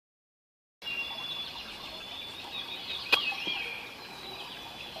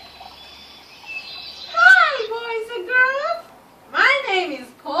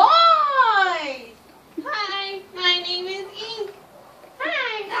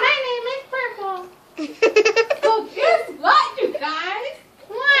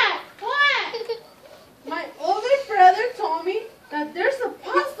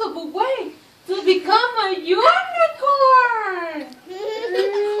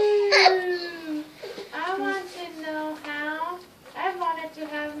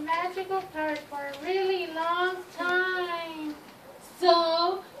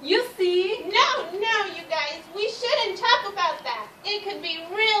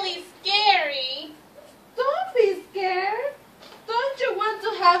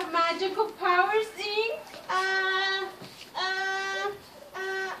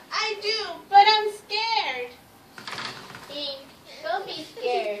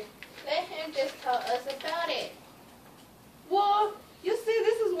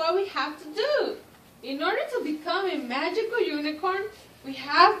become a magical unicorn, we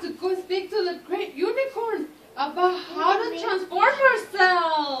have to go speak to the great unicorn about how to transform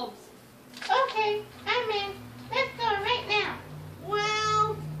ourselves. Okay, I'm in. Let's go right now.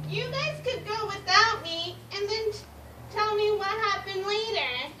 Well, you guys could go without me and then tell me what happened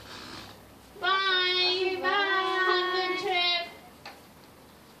later. Bye. Okay, bye. Have a good trip.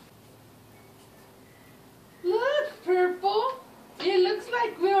 Look, Purple. It looks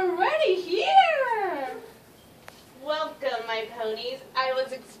like we're already here. Welcome, my ponies. I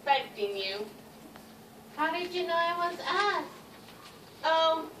was expecting you. How did you know it was us?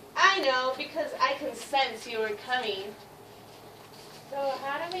 Oh, I know, because I can sense you were coming. So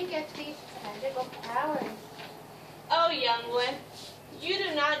how do we get these magical powers? Oh, young one, you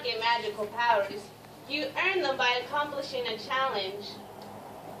do not get magical powers. You earn them by accomplishing a challenge.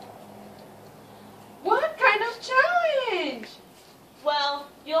 What kind of challenge? Well,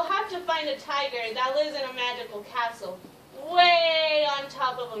 you'll have to find a tiger that lives in a magical castle, way on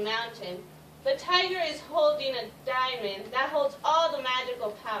top of a mountain. The tiger is holding a diamond that holds all the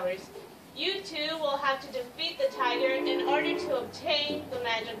magical powers. You two will have to defeat the tiger in order to obtain the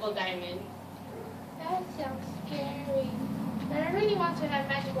magical diamond. That sounds scary. But I really want to have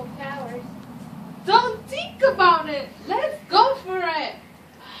magical powers. Don't think about it. Let's go for it.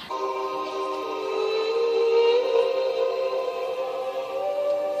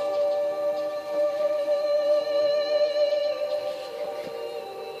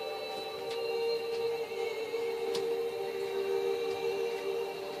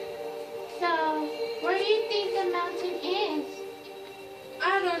 So, where do you think the mountain is?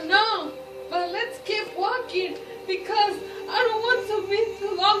 I don't know, but let's keep walking because I don't want to be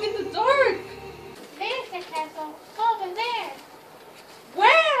too long in the dark. There's the castle. Over there.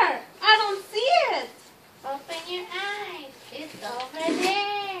 Where? I don't see it. Open your eyes. It's over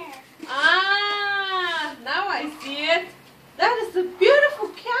there. Ah, now I see it. That is a beautiful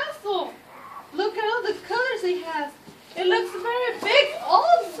castle. Look at all the colors it has. It looks very big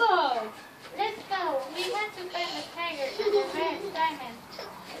also. Let's go. We have to find the tiger and the red diamond.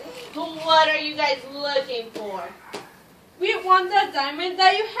 What are you guys looking for? We want that diamond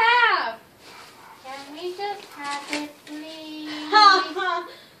that you have. Can we just have it, please? Ha ha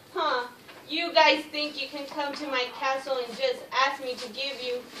ha. You guys think you can come to my castle and just ask me to give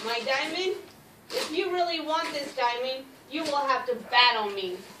you my diamond? If you really want this diamond, you will have to battle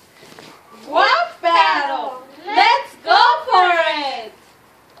me. What battle? Let's go for it.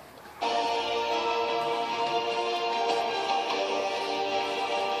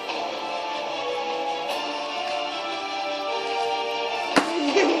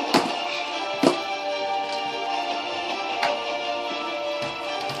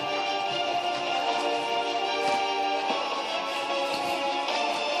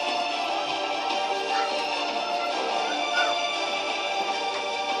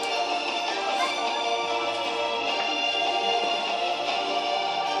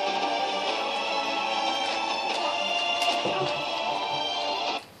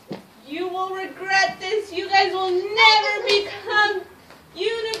 You will regret this. You guys will never become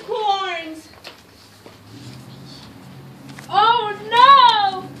unicorns. Oh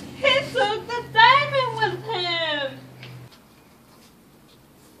no! He took the diamond with him.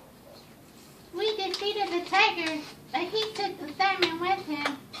 We defeated the tiger, but he took the diamond with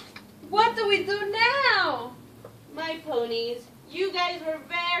him. What do we do now? My ponies, you guys were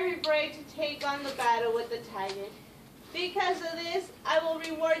very brave to take on the battle with the tiger. Because of this, I will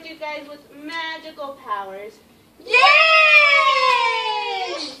reward you guys with magical powers. Yay!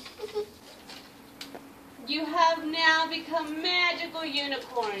 You have now become magical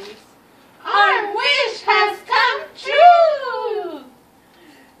unicorns. Our wish has come true.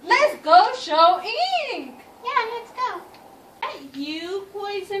 Let's go show ink. Yeah, let's go. You,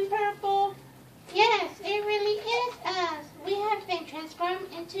 Poison Purple? Yes, it really is us. We have been transformed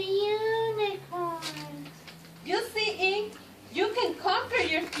into unicorns. You see, Ink, you can conquer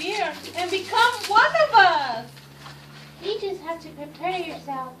your fear and become one of us. You just have to prepare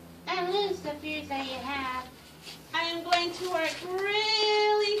yourself and lose the fears that you have. I am going to work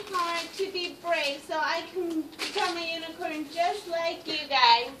really hard to be brave so I can become a unicorn just like you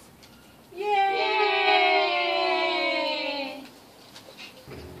guys. Yay!